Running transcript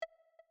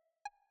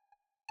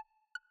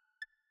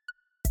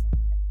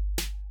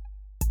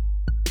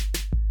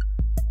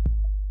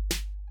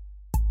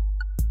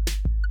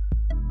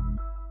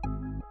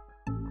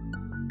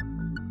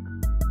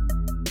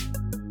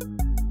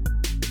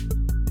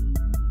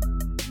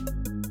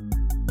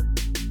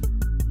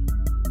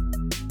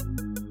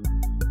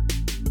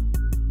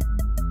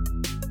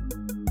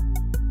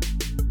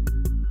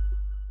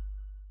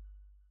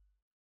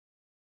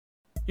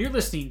You're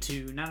listening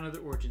to Not Another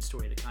Origin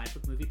Story, the comic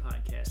book movie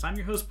podcast. I'm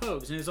your host,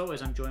 Pogues, and as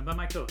always, I'm joined by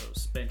my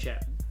co-host, Ben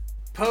Chapman.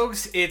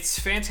 Pogues, it's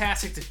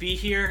fantastic to be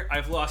here.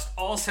 I've lost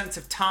all sense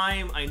of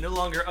time. I no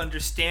longer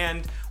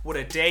understand what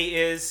a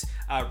day is.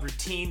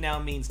 Routine now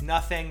means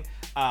nothing.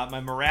 My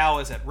morale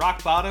is at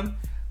rock bottom.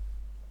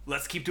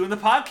 Let's keep doing the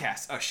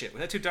podcast. Oh shit, was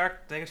that too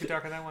dark? Did I get too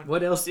dark on that one?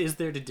 What else is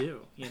there to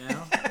do, you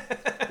know?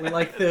 We're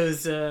like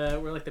those,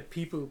 we're like the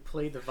people who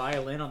played the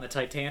violin on the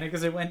Titanic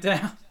as it went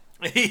down.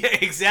 Yeah,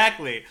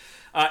 exactly.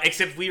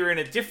 Except we were in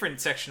a different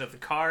section of the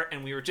car,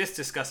 and we were just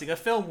discussing a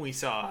film we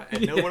saw,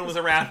 and no one was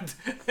around.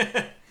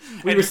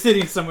 We were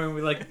sitting somewhere, and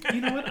we were like,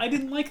 you know what? I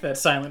didn't like that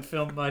silent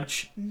film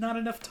much. Not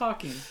enough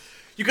talking.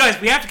 You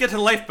guys, we have to get to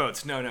the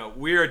lifeboats. No,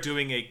 we are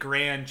doing a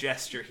grand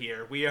gesture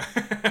here. We are,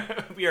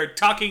 we are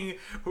talking.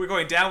 We're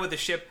going down with the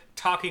ship,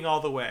 talking all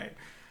the way.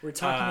 We're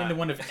talking into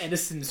one of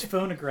Edison's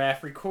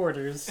phonograph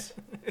recorders.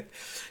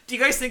 Do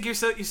you guys think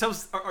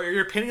yourselves, or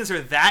your opinions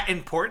are that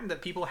important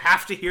that people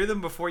have to hear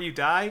them before you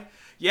die?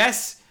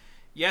 Yes,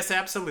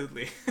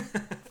 absolutely.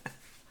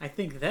 I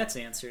think that's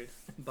answered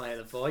by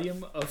the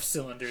volume of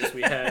cylinders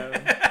we have.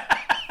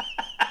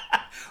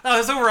 Oh,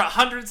 there's over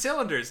 100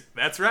 cylinders.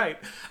 That's right.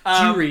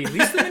 Do you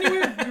release them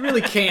anywhere? You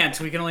really can't.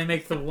 We can only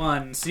make the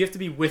one, so you have to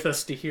be with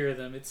us to hear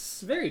them. It's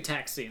very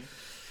taxing.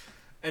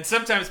 And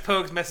sometimes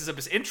Pogues messes up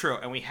his intro,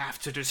 and we have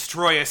to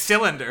destroy a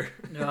cylinder.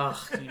 Ugh,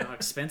 you know how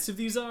expensive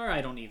these are?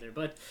 I don't either,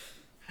 but...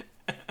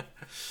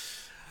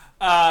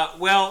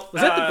 Was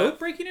that the boat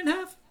breaking in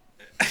half?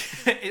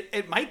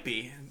 It might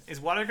be. Is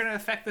water going to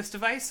affect this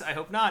device? I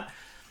hope not.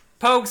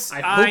 Pogues,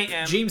 I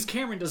hope James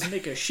Cameron doesn't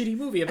make a shitty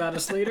movie about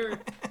us later.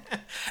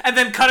 And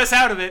then cut us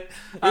out of it.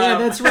 Yeah,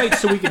 that's right,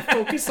 so we can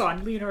focus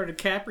on Leonardo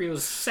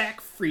DiCaprio's sack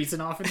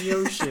freezing off in the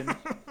ocean.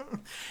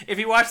 If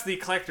you watch the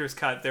collector's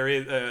cut, there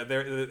is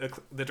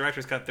the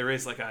director's cut. There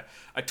is like a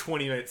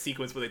 20-minute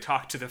sequence where they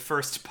talk to the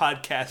first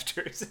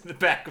podcasters in the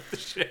back of the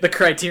ship. The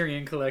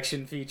Criterion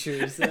Collection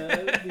features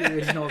the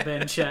original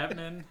Ben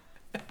Chapman.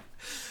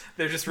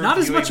 They're just not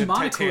as much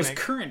Monaco as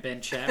current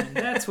Ben Chapman.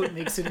 That's what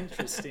makes it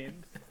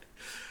interesting.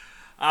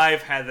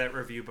 I've had that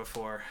review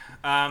before.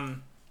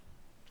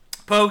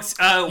 Pogues,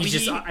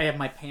 I have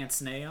my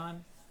pants nay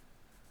on.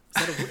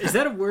 Is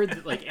that a word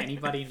that like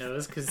anybody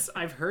knows? Because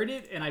I've heard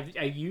it and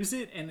I use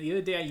it, and the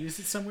other day I used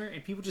it somewhere,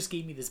 and people just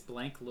gave me this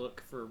blank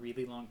look for a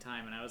really long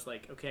time, and I was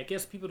like, okay, I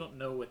guess people don't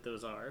know what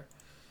those are.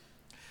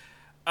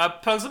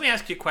 Pogues, let me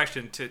ask you a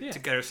question to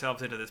get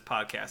ourselves into this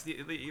podcast.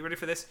 You ready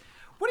for this?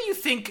 What do you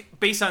think,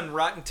 based on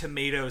Rotten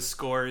Tomatoes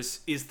scores,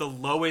 is the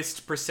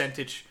lowest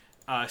percentage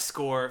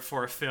score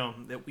for a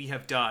film that we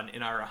have done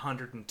in our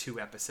 102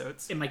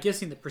 episodes? Am I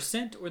guessing the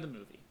percent or the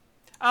movie?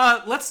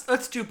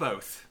 Let's do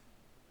both.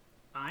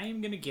 I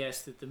am going to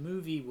guess that the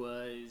movie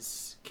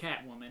was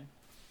Catwoman,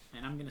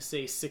 and I'm going to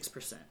say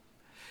 6%.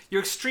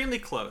 You're extremely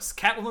close.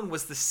 Catwoman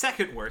was the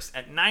second worst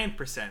at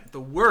 9%. The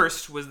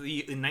worst was the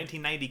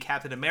 1990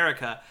 Captain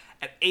America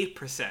at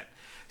 8%.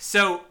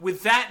 So,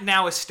 with that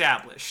now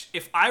established,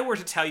 if I were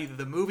to tell you that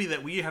the movie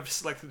that we have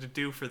selected to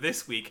do for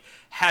this week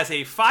has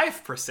a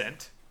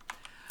 5%...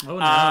 Oh,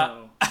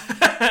 no.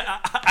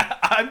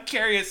 I'm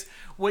curious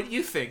what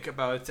you think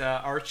about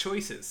our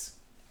choices.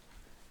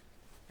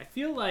 I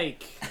feel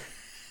like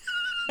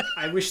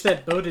I wish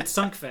that boat had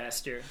sunk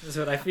faster, is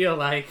what I feel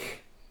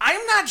like.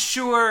 I'm not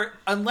sure,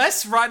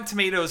 unless Rotten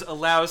Tomatoes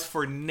allows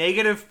for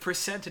negative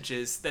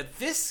percentages, that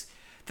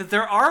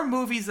there are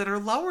movies that are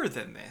lower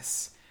than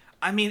this.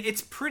 I mean,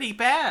 it's pretty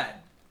bad.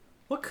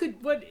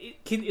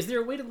 Is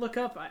there a way to look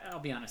up? I'll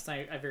be honest,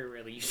 I very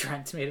rarely use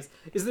Rotten Tomatoes.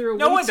 Is there a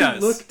No way one to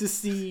does. look to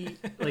see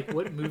like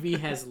what movie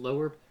has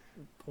lower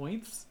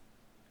points?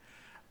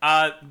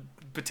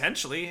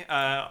 Potentially.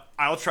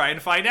 I'll try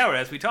and find out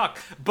as we talk.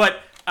 But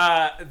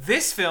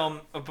this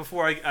film,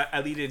 before I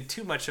lead in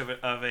too much of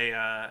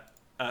a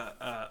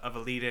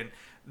lead-in,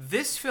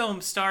 this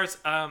film stars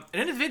an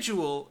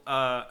individual,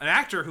 an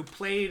actor who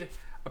played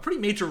a pretty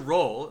major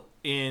role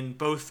in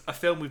both a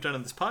film we've done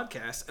on this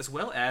podcast as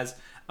well as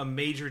a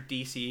major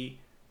DC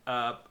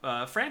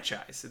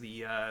franchise,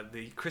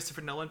 the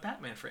Christopher Nolan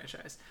Batman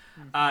franchise.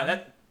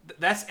 Mm-hmm.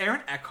 That's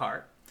Aaron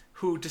Eckhart,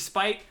 who,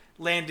 despite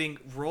landing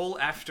role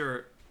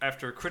after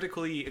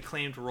critically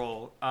acclaimed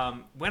role,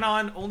 went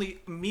on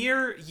only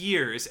mere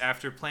years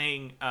after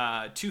playing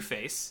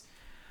Two-Face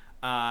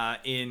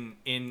in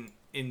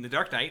The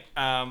Dark Knight.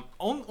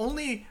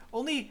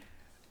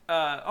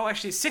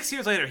 Actually 6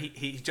 years later,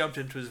 he jumped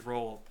into his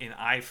role in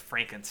I,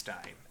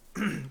 Frankenstein.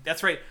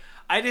 That's right.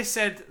 I just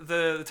said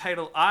the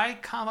title I,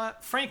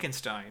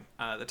 Frankenstein,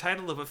 the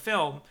title of a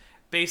film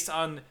based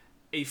on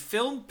a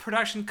film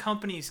production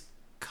company's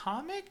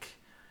comic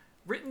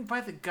written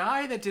by the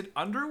guy that did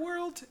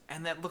Underworld,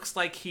 and that looks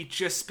like he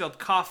just spilled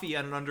coffee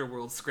on an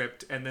Underworld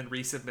script and then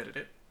resubmitted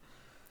it.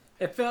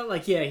 It felt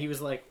like, he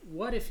was like,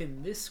 what if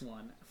in this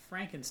one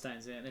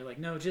Frankenstein's in it? They're like,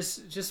 no,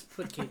 just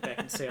put Kate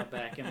Beckinsale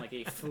back in like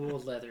a full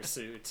leather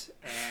suit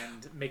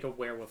and make a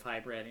werewolf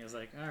hybrid. And he was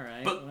like, all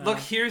right. But look,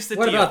 here's the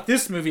deal. What about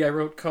this movie I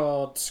wrote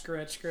called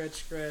Scratch, Scratch,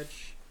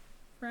 Scratch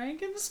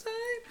Frankenstein?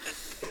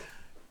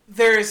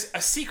 there's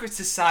a secret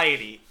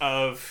society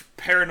of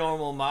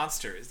paranormal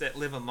monsters that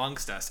live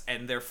amongst us,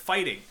 and they're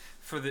fighting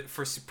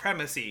for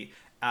supremacy,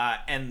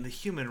 and the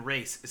human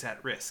race is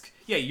at risk.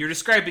 Yeah, you're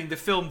describing the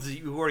films that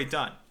you've already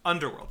done.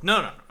 Underworld.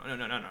 No.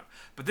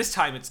 But this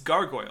time it's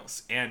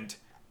gargoyles and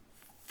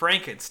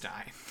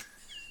Frankenstein.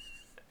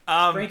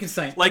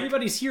 Frankenstein, like,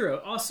 everybody's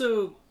hero.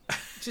 Also,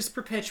 just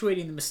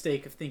perpetuating the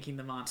mistake of thinking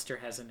the monster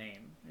has a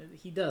name.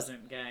 He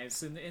doesn't,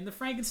 guys. In the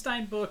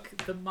Frankenstein book,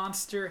 the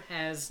monster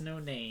has no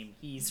name.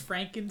 He's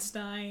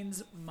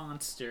Frankenstein's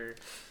monster.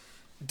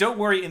 Don't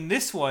worry, in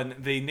this one,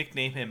 they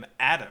nickname him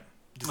Adam.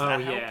 Does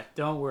that help? Yeah,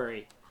 don't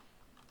worry.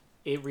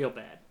 It real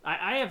bad.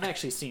 I have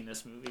actually seen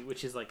this movie,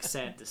 which is like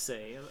sad to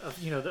say.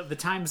 The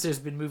times there's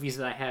been movies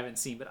that I haven't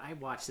seen, but I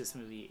watched this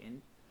movie,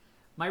 and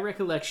my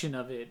recollection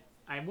of it,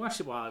 I watched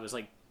it while I was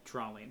like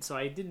drawing, so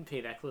I didn't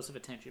pay that close of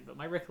attention, but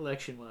my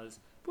recollection was,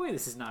 boy,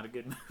 this is not a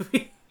good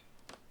movie.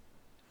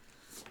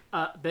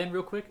 Ben,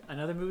 real quick,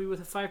 another movie with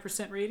a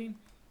 5% rating?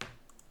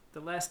 The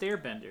Last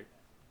Airbender.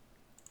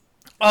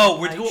 Oh,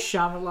 we're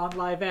Shyamalan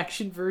live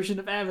action version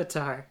of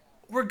Avatar.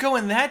 We're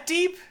going that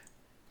deep?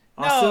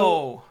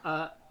 Also,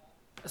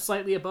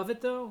 slightly above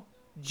it though,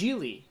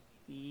 Geely,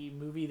 the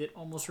movie that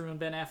almost ruined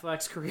Ben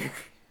Affleck's career.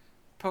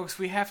 Folks,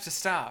 we have to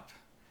stop.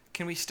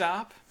 Can we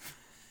stop?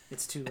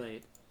 It's too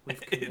late. We've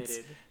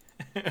committed.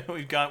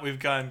 We've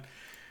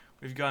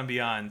gone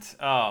beyond.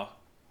 Oh,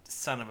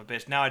 son of a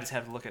bitch! Now I just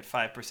have to look at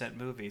 5%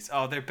 movies.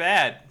 Oh, they're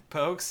bad,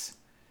 Pokes.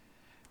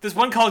 There's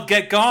one called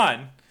Get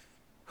Gone.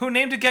 Who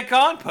named it Get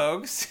Gone,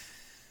 Pokes?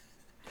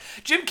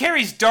 Jim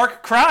Carrey's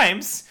Dark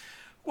Crimes.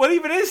 What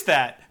even is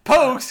that,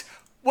 Pokes?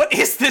 What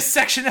is this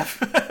section of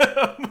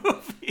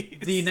movies?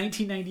 The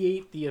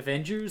 1998 The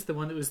Avengers, the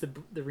one that was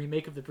the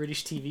remake of the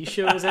British TV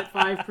show, is at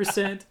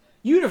 5%.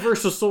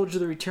 Universal Soldier: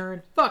 The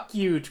Return. Fuck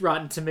you,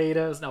 Rotten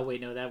Tomatoes. No,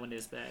 wait, no, that one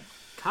is bad.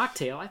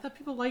 Cocktail. I thought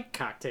people liked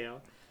Cocktail.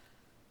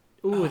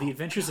 Ooh, The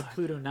Adventures of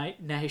Pluto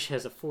Nash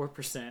has a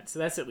 4%, so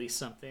that's at least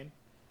something.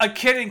 A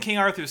Kid in King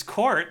Arthur's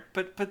Court,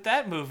 but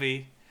that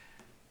movie,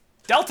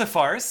 Delta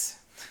Farce.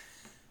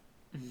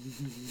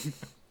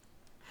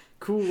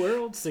 Cool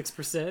World,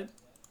 6%.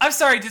 I'm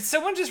sorry, did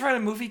someone just write a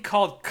movie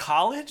called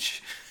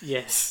College?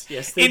 Yes,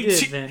 they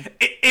did, man.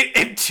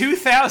 In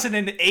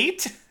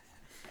 2008?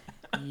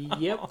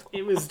 Yep,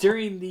 it was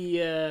during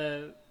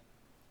the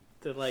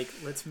like,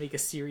 let's make a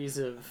series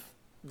of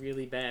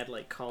really bad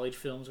like college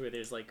films where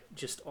there's like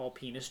just all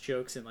penis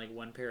jokes and like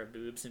one pair of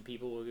boobs and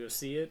people will go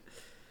see it.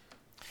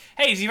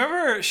 Hey, do you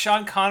remember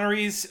Sean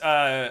Connery's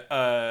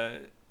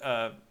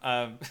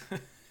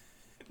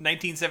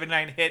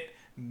 1979 hit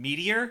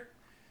Meteor?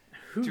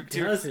 Who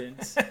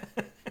doesn't?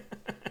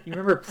 You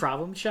remember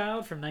Problem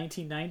Child from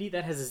 1990?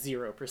 That has a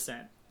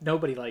 0%.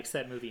 Nobody likes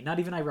that movie, not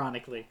even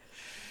ironically.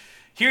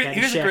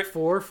 Here's a great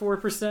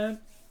 4%.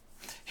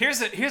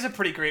 Here's a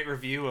pretty great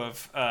review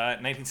of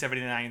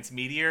 1979's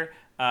Meteor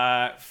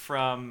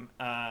from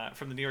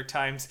the New York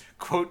Times.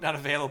 Quote, not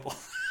available.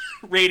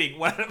 Rating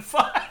 1 out of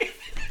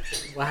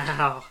 5.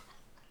 Wow.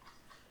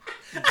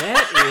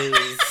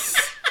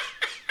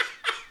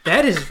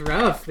 That is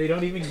rough. They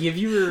don't even give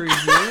you a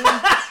review.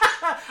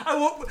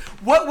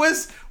 What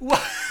was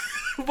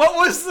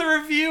the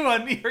review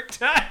on New York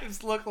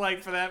Times look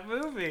like for that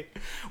movie?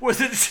 Was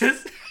it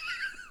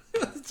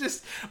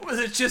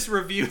just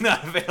review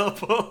not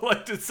available?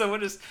 Like, did someone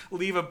just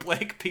leave a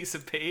blank piece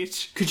of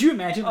page? Could you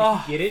imagine,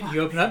 like, you get it and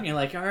you open up and you're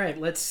like, all right,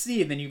 let's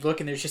see, and then you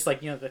look and there's just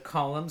like, the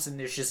columns and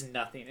there's just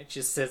nothing. It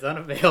just says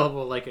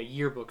unavailable, like a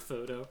yearbook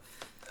photo.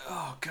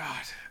 Oh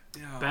God.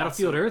 Oh,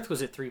 Battlefield Earth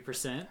was at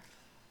 3%.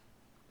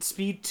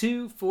 Speed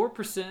 2,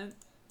 4%.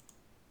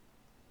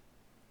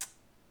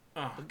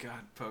 Oh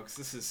God, folks,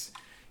 this is.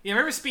 You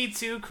remember Speed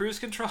 2, Cruise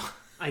Control?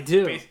 I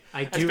do.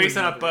 It's based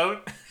on a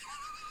boat.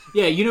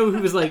 Yeah, who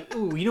was like,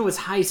 ooh, what's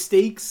high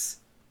stakes?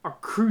 Are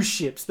cruise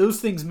ships. Those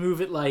things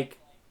move at like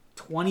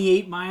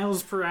 28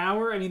 miles per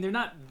hour. I mean, they're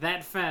not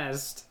that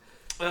fast.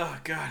 Oh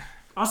God.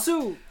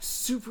 Also,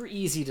 super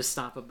easy to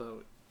stop a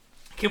boat.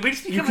 Can we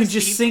just become You can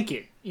just sink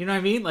it. You know what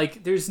I mean?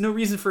 Like, there's no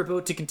reason for a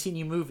boat to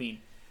continue moving.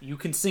 You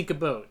can sink a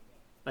boat.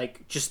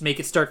 Like, just make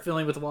it start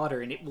filling with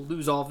water and it will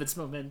lose all of its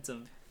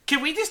momentum.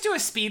 Can we just do a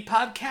speed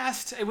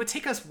podcast? It would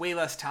take us way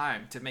less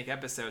time to make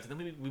episodes, and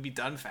then we'd be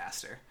done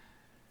faster.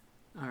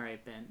 All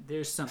right, Ben.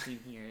 There's something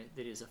here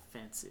that is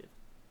offensive.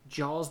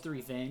 Jaws: The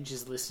Revenge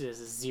is listed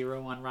as a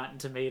 0 on Rotten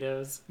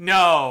Tomatoes.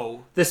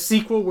 No. The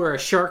sequel where a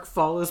shark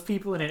follows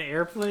people in an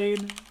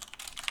airplane.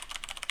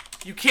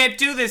 You can't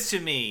do this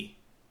to me.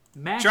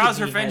 Jaws: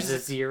 Revenge has a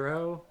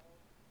 0.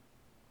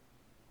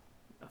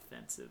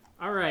 Offensive.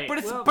 All right. But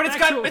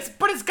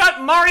it's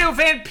got Mario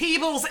Van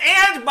Peebles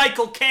and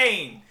Michael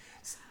Caine.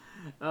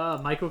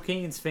 Michael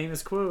Caine's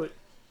famous quote.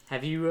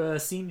 Have you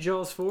seen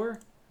Jaws 4?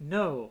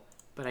 No,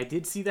 but I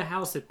did see the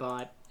house it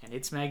bought, and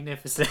it's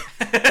magnificent.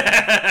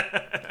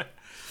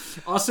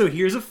 Also,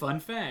 here's a fun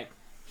fact.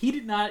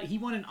 He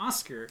won an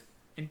Oscar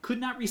and could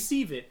not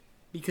receive it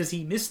because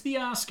he missed the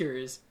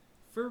Oscars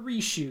for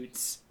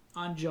reshoots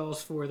on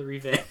Jaws 4: The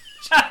Revenge.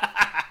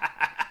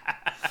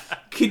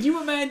 Could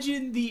you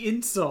imagine the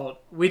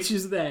insult, which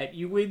is that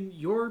you win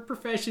your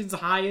profession's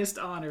highest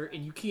honor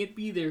and you can't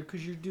be there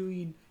because you're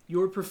doing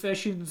your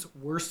profession's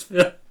worst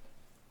film?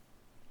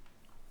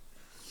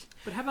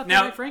 But how about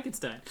Now, that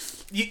Frankenstein?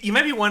 You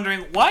might be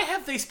wondering, why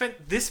have they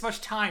spent this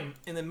much time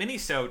in the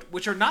minisode,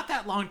 which are not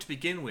that long to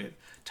begin with,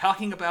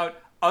 talking about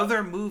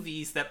other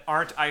movies that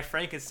aren't I,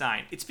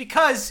 Frankenstein? It's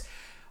because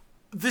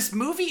this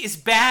movie is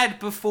bad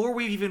before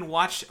we've even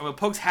watched... Well,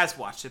 Pokes has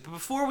watched it, but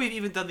before we've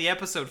even done the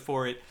episode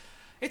for it,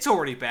 it's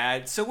already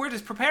bad, so we're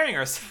just preparing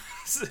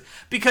ourselves.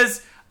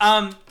 Because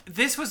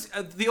this was...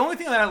 the only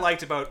thing that I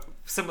liked about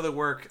some of the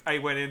work I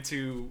went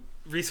into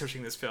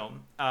researching this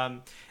film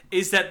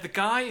is that the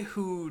guy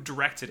who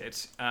directed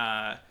it...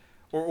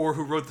 Or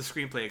who wrote the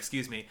screenplay,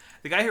 excuse me.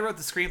 The guy who wrote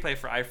the screenplay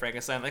for I,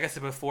 Frankenstein, like I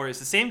said before, is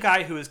the same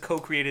guy who has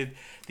co-created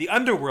the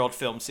Underworld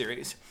film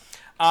series.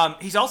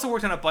 He's also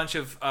worked on a bunch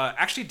of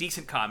actually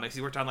decent comics.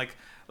 He worked on like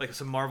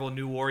some Marvel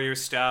New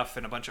Warriors stuff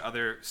and a bunch of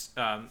other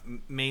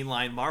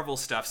mainline Marvel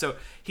stuff. So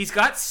he's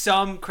got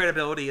some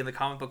credibility in the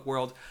comic book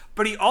world.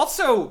 But he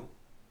also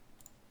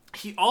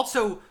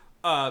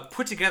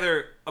put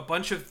together a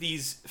bunch of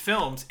these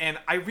films, and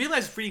I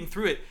realized reading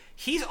through it,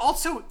 he's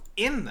also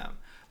in them.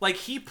 Like,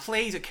 he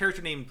plays a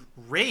character named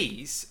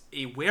Raze,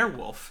 a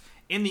werewolf,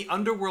 in the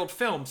Underworld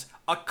films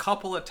a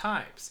couple of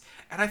times.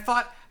 And I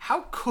thought,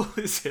 how cool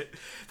is it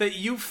that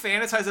you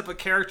fantasize up a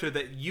character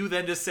that you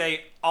then just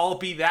say, I'll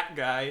be that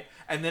guy,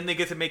 and then they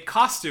get to make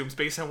costumes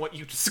based on what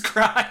you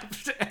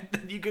described, and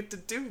then you get to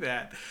do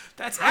that.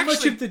 That's How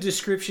much of the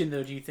description,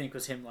 though, do you think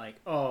was him like,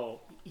 oh,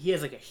 he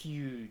has like a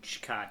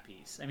huge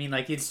codpiece? I mean,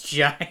 like, it's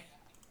giant.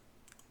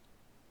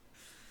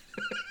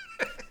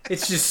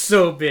 It's just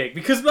so big.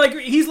 Because, like,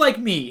 he's like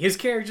me. His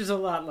character's a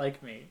lot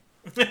like me.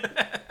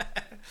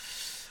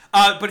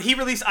 But he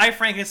released I,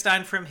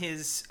 Frankenstein from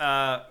his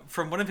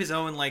from one of his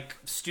own like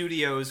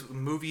studios,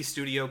 movie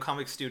studio,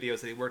 comic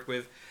studios that he worked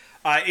with.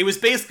 It was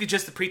basically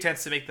just the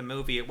pretense to make the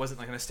movie. It wasn't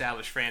like an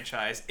established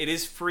franchise. It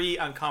is free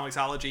on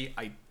Comixology.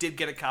 I did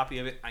get a copy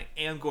of it. I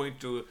am going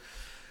to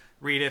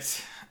read it,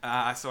 so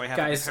I have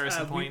a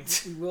comparison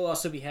point. We will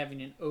also be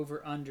having an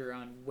over-under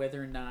on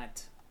whether or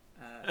not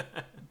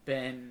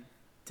Ben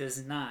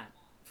does not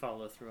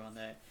follow through on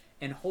that.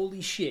 And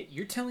holy shit,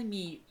 you're telling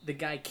me the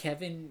guy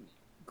Kevin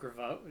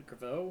Gravox?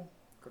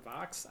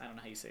 I don't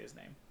know how you say his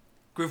name.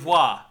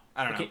 Gravois.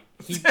 I don't know.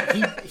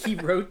 He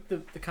wrote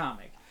the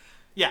comic.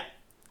 Yeah.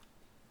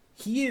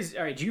 He is...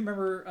 Alright, do you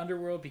remember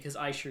Underworld? Because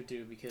I sure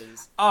do,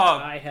 because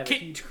I have a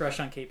huge crush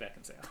on Kate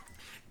Beckinsale.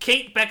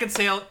 Kate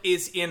Beckinsale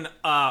is in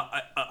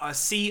a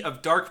sea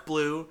of dark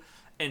blue,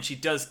 and she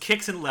does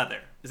kicks and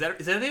leather. Is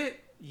that it?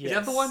 Yes. Is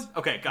that the one?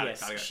 Okay, got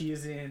it. She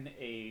is in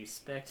a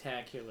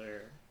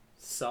spectacular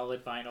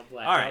solid vinyl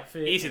black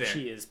outfit. Easy there.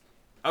 She is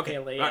okay.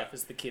 PLAF, right.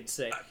 as the kids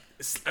say.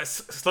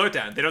 Slow it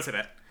down. They don't say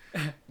that.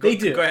 They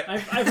do. Go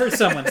ahead. I've heard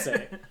someone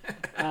say it.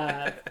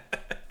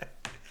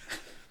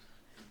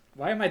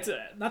 Why am I...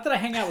 Not that I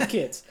hang out with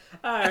kids.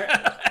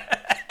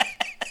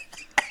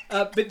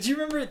 But do you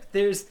remember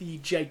there's the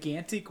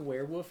gigantic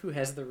werewolf who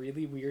has the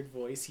really weird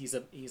voice? He's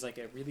like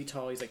a really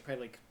tall, he's like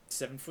probably like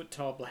 7 foot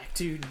tall black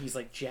dude, and he's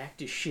like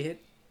jacked as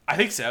shit. I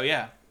think so,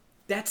 yeah.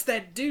 That's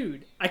that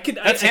dude. I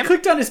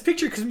clicked on his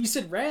picture because when you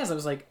said Raz, I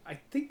was like, I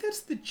think that's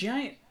the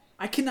giant.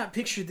 I cannot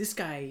picture this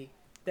guy,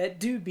 that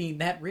dude being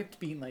that ripped,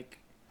 being like,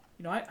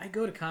 you know, I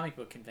go to comic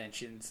book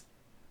conventions.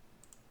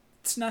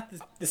 It's not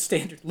the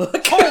standard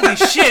look. Holy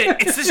shit!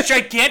 It's this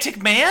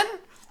gigantic man?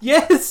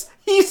 Yes,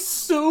 he's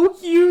so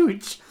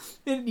huge.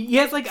 And he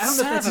has like, I don't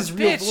know if that's his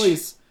real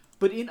voice,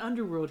 but in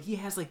Underworld, he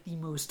has like the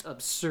most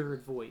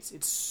absurd voice.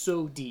 It's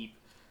so deep.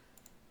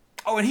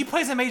 Oh, and he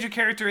plays a major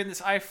character in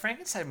this I,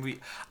 Frankenstein movie.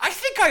 I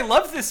think I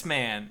love this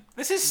man.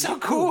 This is so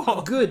cool.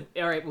 Oh, good.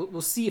 All right,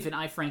 we'll see if in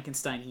I,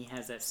 Frankenstein he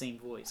has that same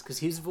voice. Because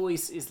his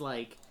voice is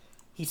like...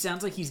 He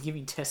sounds like he's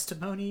giving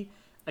testimony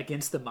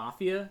against the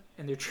mafia,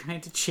 and they're trying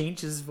to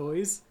change his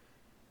voice.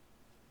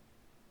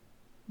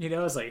 You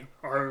know, it's like,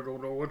 I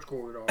don't know what's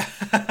going on.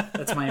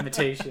 That's my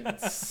imitation.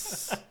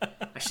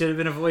 I should have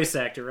been a voice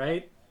actor,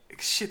 right?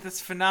 Shit, that's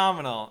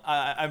phenomenal.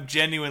 I'm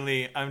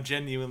genuinely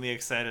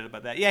excited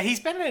about that. Yeah, he's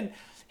been in...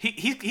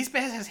 He's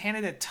been his hand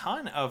in a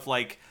ton of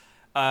like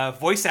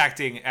voice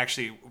acting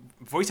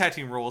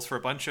roles for a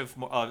bunch of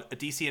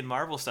DC and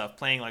Marvel stuff,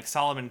 playing like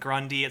Solomon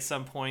Grundy at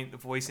some point,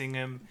 voicing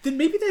him. Then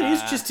maybe that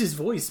is just his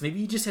voice. Maybe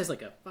he just has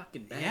like a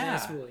fucking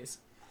badass voice.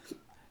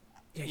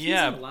 Yeah, he's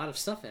in a lot of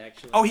stuff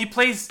actually. Oh, he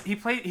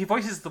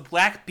voices the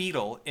Black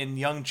Beetle in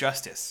Young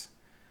Justice,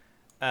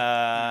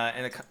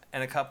 and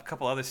a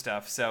couple other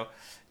stuff. So,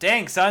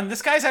 dang son,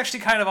 this guy's actually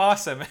kind of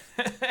awesome.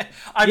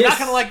 I'm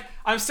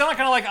still not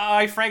gonna like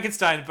I,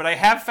 Frankenstein, but I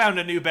have found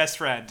a new best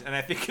friend, and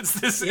I think it's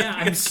this. Yeah,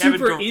 I'm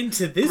super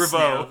into this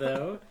now,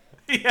 though.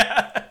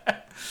 Yeah.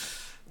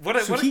 What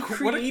a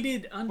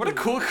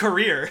cool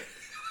career.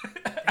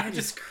 That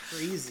is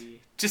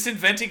crazy. Just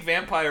inventing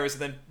vampires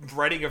and then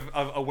writing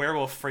a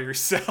werewolf for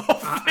yourself.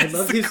 I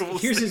love his.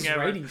 Here's his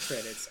writing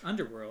credits: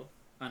 Underworld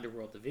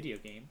the video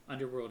game,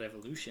 Underworld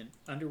Evolution,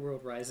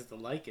 Underworld Rise of the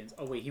Lycans.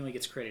 Oh wait, he only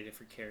gets credited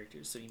for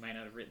characters, so he might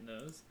not have written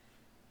those.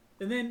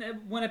 And then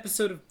one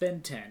episode of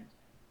Ben 10.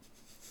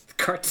 The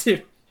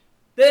cartoon.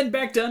 Then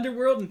back to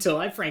Underworld until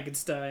I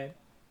Frankenstein.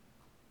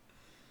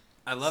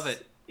 I love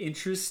it.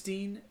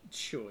 Interesting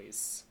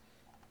choice.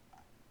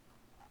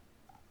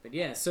 But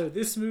yeah, so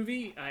this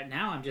movie,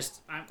 now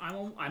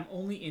I'm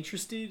only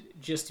interested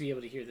just to be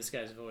able to hear this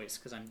guy's voice,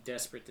 because I'm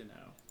desperate to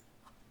know.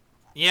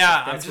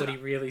 Yeah, That's what he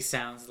really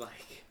sounds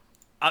like.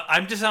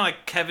 I'm just on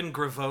like Kevin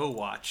Graveau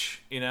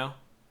watch, you know.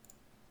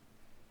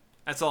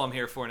 That's all I'm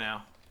here for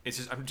now. It's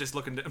just I'm just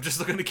looking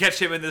to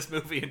catch him in this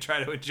movie and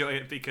try to enjoy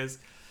it because,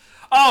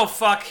 oh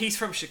fuck, he's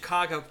from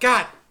Chicago.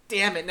 God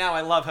damn it! Now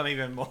I love him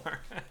even more.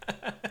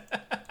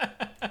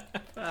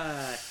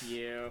 Fuck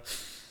you.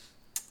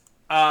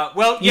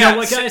 Well, you know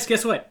what, guys?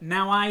 Guess what?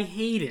 Now I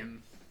hate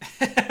him.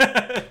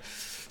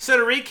 So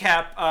to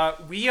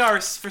recap, we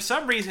are for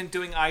some reason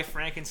doing I,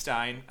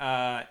 Frankenstein,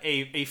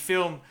 a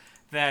film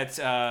that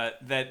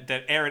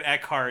Aaron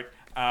Eckhart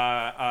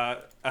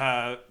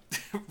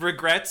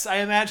regrets, I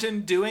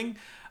imagine, doing.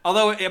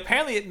 Although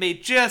apparently it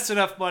made just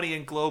enough money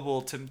in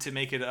global to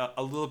make it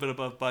a little bit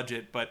above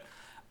budget, but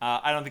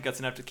I don't think that's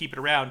enough to keep it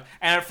around.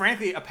 And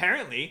frankly,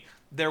 apparently,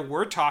 there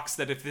were talks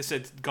that if this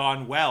had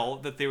gone well,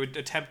 that they would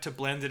attempt to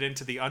blend it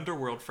into the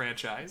Underworld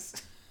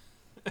franchise.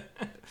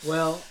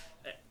 Well,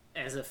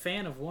 as a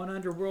fan of one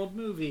Underworld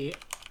movie,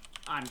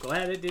 I'm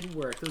glad it didn't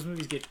work. Those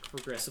movies get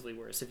progressively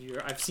worse.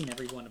 I've seen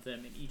every one of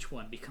them, and each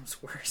one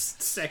becomes worse.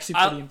 It's actually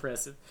pretty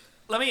impressive.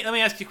 Let me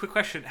ask you a quick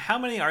question. How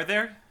many are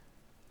there?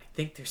 I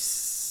think there's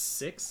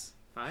 6,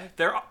 5.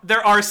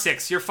 There are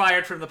 6. You're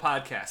fired from the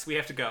podcast. We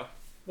have to go.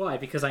 Why?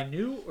 Because I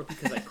knew, or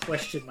because I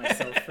questioned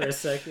myself for a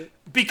second?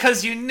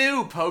 Because you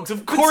knew, Pogues.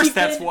 Of course,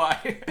 that's Ben,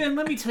 why. Ben,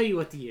 let me tell you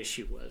what the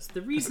issue was.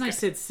 The reason I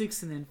said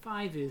 6 and then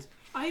 5 is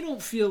I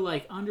don't feel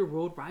like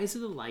Underworld: Rise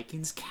of the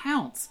Lycans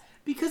counts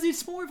because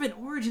it's more of an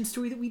origin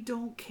story that we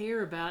don't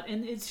care about,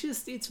 and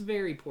it's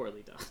very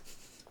poorly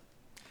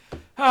done.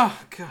 Oh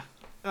god.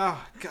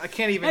 Oh, God, I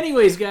can't even...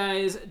 Anyways,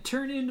 guys,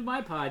 turn into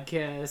my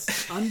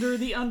podcast, Under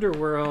the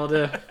Underworld,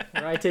 where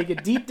I take a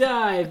deep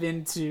dive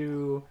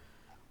into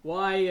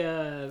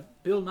why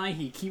Bill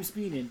Nighy keeps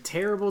being in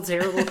terrible,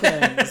 terrible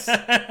things.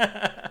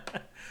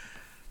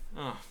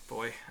 Oh,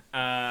 boy.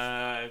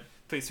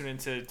 Please tune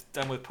into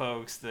Done with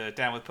Pogues, the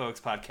Down with Pogues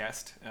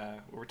podcast,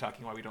 where we're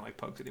talking why we don't like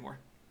Pogues anymore.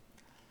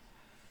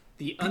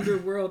 The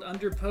Underworld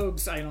under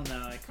Pogues? I don't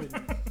know. I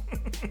couldn't...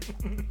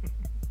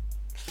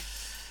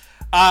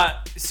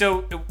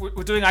 So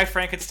we're doing I,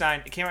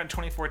 Frankenstein. It came out in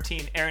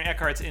 2014. Aaron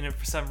Eckhart's in it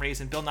for some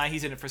reason. Bill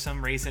Nighy's in it for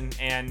some reason.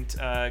 And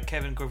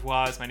Kevin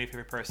Graveau is my new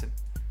favorite person.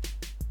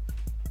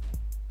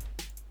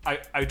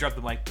 I dropped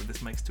the mic, but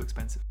this mic's too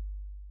expensive.